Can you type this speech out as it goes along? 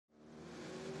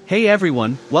Hey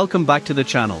everyone, welcome back to the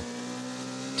channel.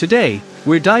 Today,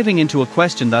 we're diving into a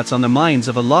question that's on the minds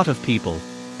of a lot of people,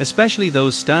 especially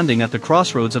those standing at the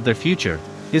crossroads of their future.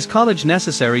 Is college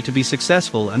necessary to be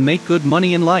successful and make good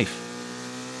money in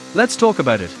life? Let's talk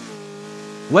about it.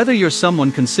 Whether you're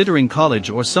someone considering college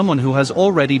or someone who has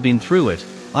already been through it,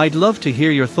 I'd love to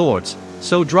hear your thoughts,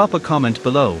 so drop a comment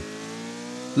below.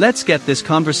 Let's get this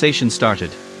conversation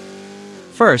started.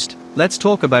 First, let's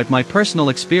talk about my personal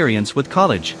experience with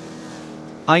college.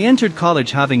 I entered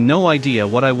college having no idea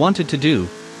what I wanted to do,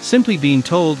 simply being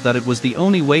told that it was the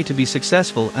only way to be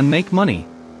successful and make money.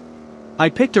 I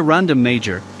picked a random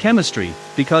major, chemistry,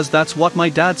 because that's what my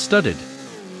dad studied.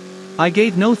 I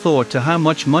gave no thought to how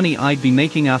much money I'd be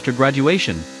making after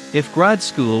graduation, if grad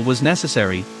school was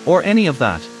necessary, or any of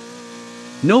that.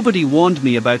 Nobody warned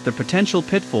me about the potential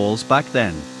pitfalls back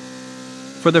then.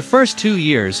 For the first 2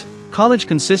 years, college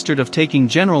consisted of taking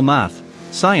general math,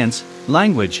 science,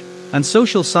 language, and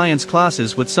social science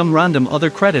classes with some random other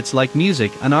credits like music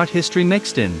and art history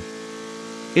mixed in.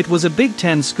 It was a Big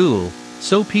Ten school,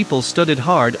 so people studied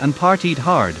hard and partied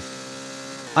hard.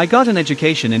 I got an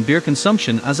education in beer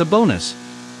consumption as a bonus.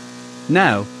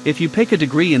 Now, if you pick a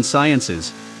degree in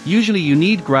sciences, usually you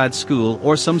need grad school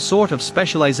or some sort of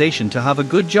specialization to have a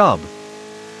good job.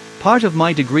 Part of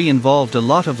my degree involved a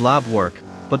lot of lab work,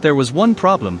 but there was one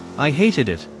problem: I hated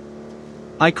it.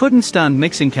 I couldn't stand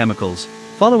mixing chemicals,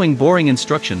 following boring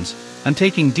instructions, and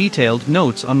taking detailed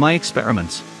notes on my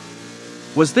experiments.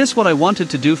 Was this what I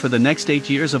wanted to do for the next 8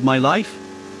 years of my life?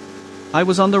 I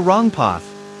was on the wrong path.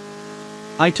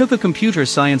 I took a computer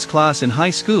science class in high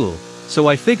school, so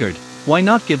I figured, why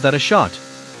not give that a shot?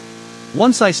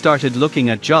 Once I started looking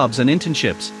at jobs and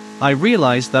internships, I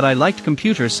realized that I liked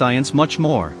computer science much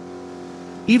more.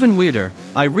 Even weirder,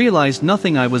 I realized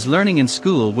nothing I was learning in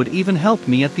school would even help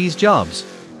me at these jobs.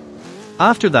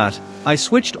 After that, I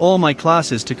switched all my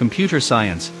classes to computer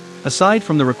science, aside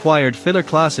from the required filler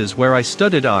classes where I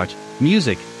studied art,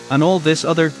 music, and all this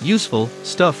other useful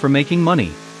stuff for making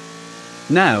money.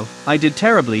 Now, I did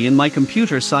terribly in my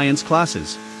computer science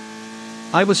classes.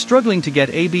 I was struggling to get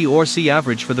a B or C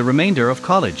average for the remainder of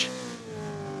college.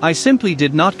 I simply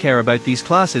did not care about these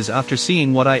classes after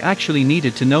seeing what I actually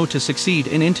needed to know to succeed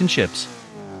in internships.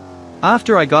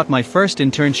 After I got my first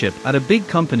internship at a big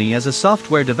company as a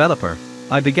software developer,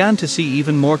 I began to see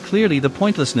even more clearly the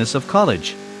pointlessness of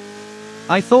college.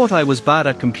 I thought I was bad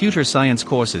at computer science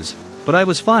courses, but I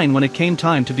was fine when it came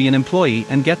time to be an employee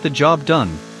and get the job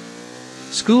done.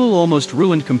 School almost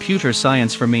ruined computer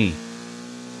science for me.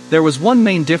 There was one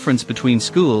main difference between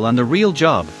school and the real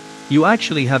job: you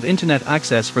actually have internet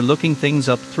access for looking things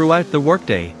up throughout the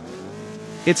workday.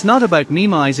 It's not about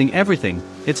memorizing everything,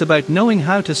 it's about knowing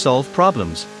how to solve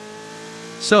problems.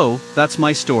 So, that's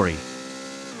my story.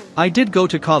 I did go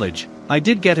to college, I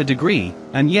did get a degree,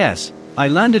 and yes, I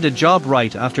landed a job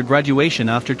right after graduation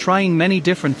after trying many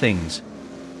different things.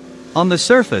 On the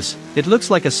surface, it looks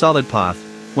like a solid path: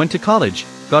 went to college,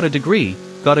 got a degree,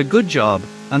 got a good job,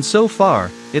 and so far,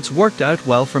 it's worked out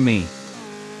well for me.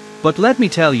 But let me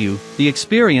tell you, the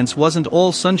experience wasn't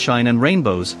all sunshine and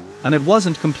rainbows, and it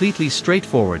wasn't completely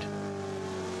straightforward.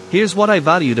 Here's what I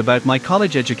valued about my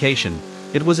college education: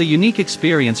 it was a unique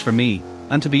experience for me,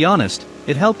 and to be honest,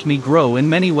 it helped me grow in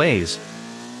many ways.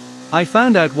 I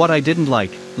found out what I didn't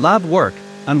like, lab work,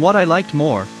 and what I liked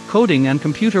more, coding and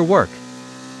computer work.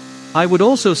 I would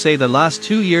also say the last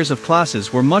 2 years of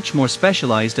classes were much more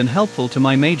specialized and helpful to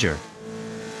my major.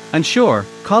 And sure,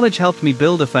 college helped me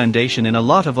build a foundation in a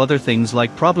lot of other things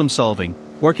like problem solving,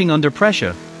 working under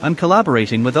pressure, and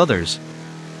collaborating with others.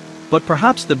 But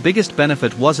perhaps the biggest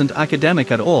benefit wasn't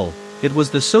academic at all, it was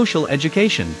the social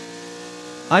education.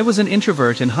 I was an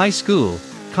introvert in high school,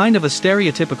 kind of a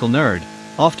stereotypical nerd,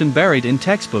 often buried in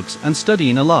textbooks and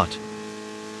studying a lot.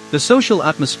 The social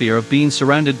atmosphere of being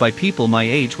surrounded by people my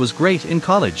age was great in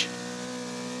college.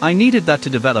 I needed that to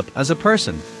develop as a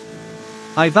person.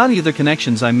 I value the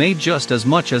connections I made just as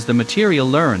much as the material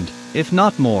learned, if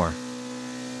not more.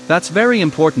 That's very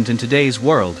important in today's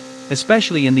world,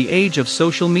 especially in the age of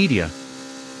social media.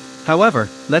 However,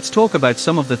 let's talk about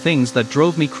some of the things that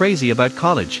drove me crazy about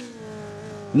college.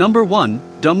 Number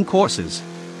 1, dumb courses.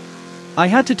 I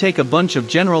had to take a bunch of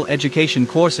general education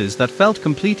courses that felt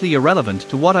completely irrelevant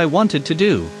to what I wanted to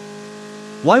do.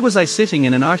 Why was I sitting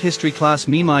in an art history class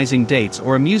memorizing dates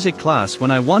or a music class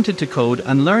when I wanted to code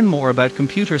and learn more about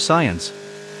computer science?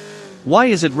 Why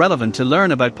is it relevant to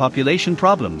learn about population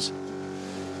problems?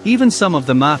 Even some of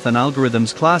the math and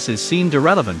algorithms classes seemed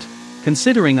irrelevant,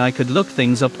 considering I could look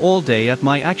things up all day at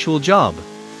my actual job.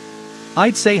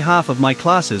 I'd say half of my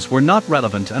classes were not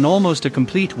relevant and almost a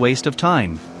complete waste of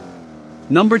time.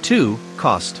 Number 2,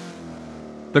 cost.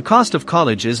 The cost of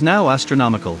college is now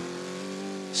astronomical.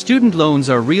 Student loans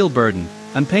are a real burden,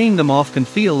 and paying them off can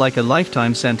feel like a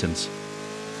lifetime sentence.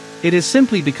 It is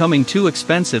simply becoming too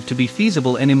expensive to be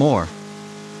feasible anymore.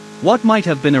 What might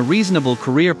have been a reasonable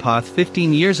career path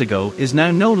 15 years ago is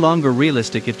now no longer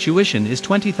realistic if tuition is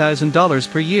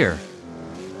 $20,000 per year.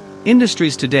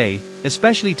 Industries today,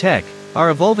 especially tech, are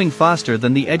evolving faster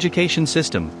than the education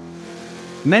system.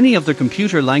 Many of the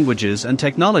computer languages and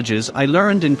technologies I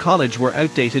learned in college were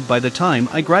outdated by the time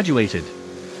I graduated.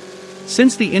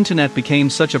 Since the internet became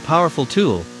such a powerful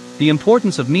tool, the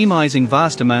importance of memorizing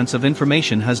vast amounts of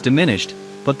information has diminished,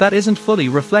 but that isn't fully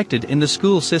reflected in the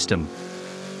school system.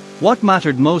 What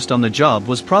mattered most on the job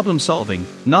was problem solving,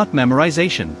 not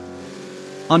memorization.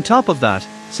 On top of that,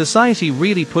 society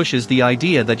really pushes the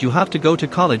idea that you have to go to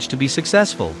college to be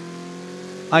successful.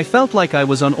 I felt like I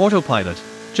was on autopilot,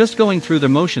 just going through the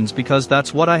motions because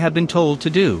that's what I had been told to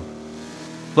do.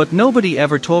 But nobody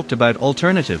ever talked about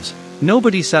alternatives,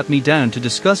 nobody sat me down to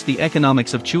discuss the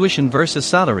economics of tuition versus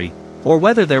salary, or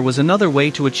whether there was another way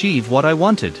to achieve what I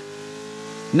wanted.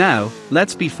 Now,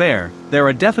 let's be fair, there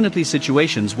are definitely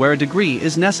situations where a degree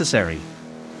is necessary.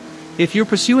 If you're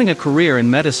pursuing a career in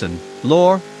medicine,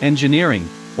 law, engineering,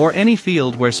 or any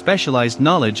field where specialized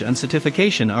knowledge and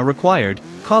certification are required,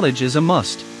 college is a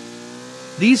must.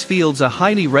 These fields are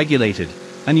highly regulated,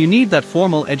 and you need that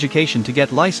formal education to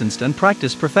get licensed and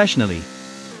practice professionally.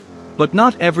 But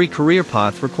not every career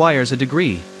path requires a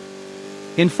degree.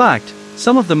 In fact,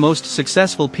 some of the most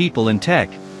successful people in tech,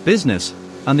 business,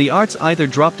 and the arts either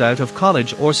dropped out of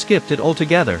college or skipped it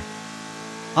altogether.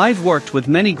 I've worked with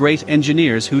many great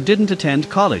engineers who didn't attend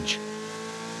college.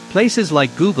 Places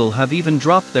like Google have even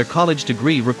dropped their college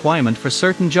degree requirement for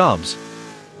certain jobs.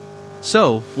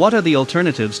 So, what are the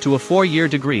alternatives to a 4-year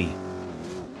degree?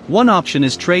 One option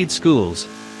is trade schools,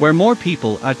 where more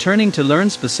people are turning to learn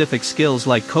specific skills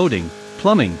like coding,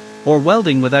 plumbing, or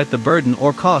welding without the burden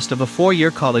or cost of a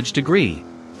 4-year college degree.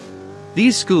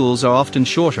 These schools are often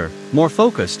shorter, more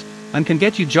focused, and can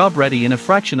get you job ready in a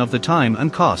fraction of the time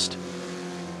and cost.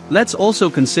 Let's also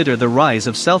consider the rise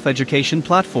of self-education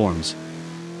platforms.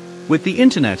 With the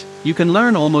internet, you can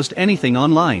learn almost anything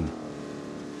online.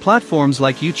 Platforms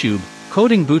like YouTube,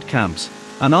 coding boot camps,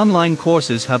 and online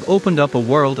courses have opened up a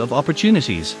world of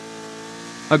opportunities.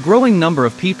 A growing number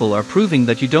of people are proving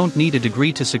that you don't need a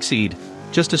degree to succeed,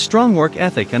 just a strong work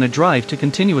ethic and a drive to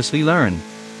continuously learn.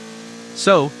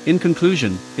 So, in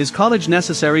conclusion, is college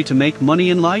necessary to make money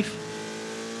in life?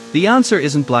 The answer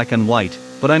isn't black and white,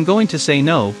 but I'm going to say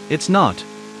no, it's not.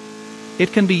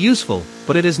 It can be useful,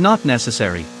 but it is not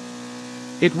necessary.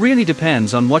 It really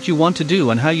depends on what you want to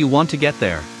do and how you want to get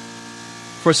there.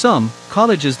 For some,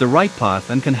 college is the right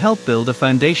path and can help build a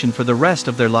foundation for the rest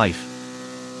of their life.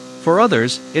 For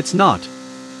others, it's not.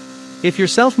 If you're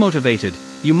self-motivated,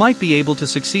 you might be able to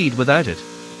succeed without it.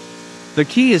 The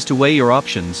key is to weigh your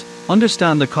options,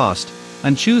 understand the cost,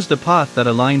 and choose the path that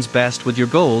aligns best with your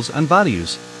goals and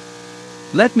values.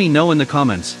 Let me know in the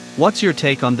comments, what's your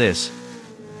take on this?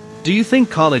 Do you think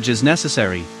college is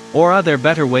necessary, or are there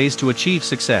better ways to achieve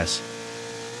success?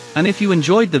 And if you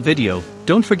enjoyed the video,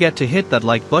 don't forget to hit that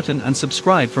like button and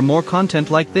subscribe for more content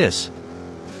like this.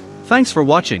 Thanks for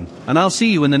watching, and I'll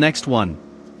see you in the next one.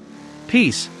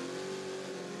 Peace.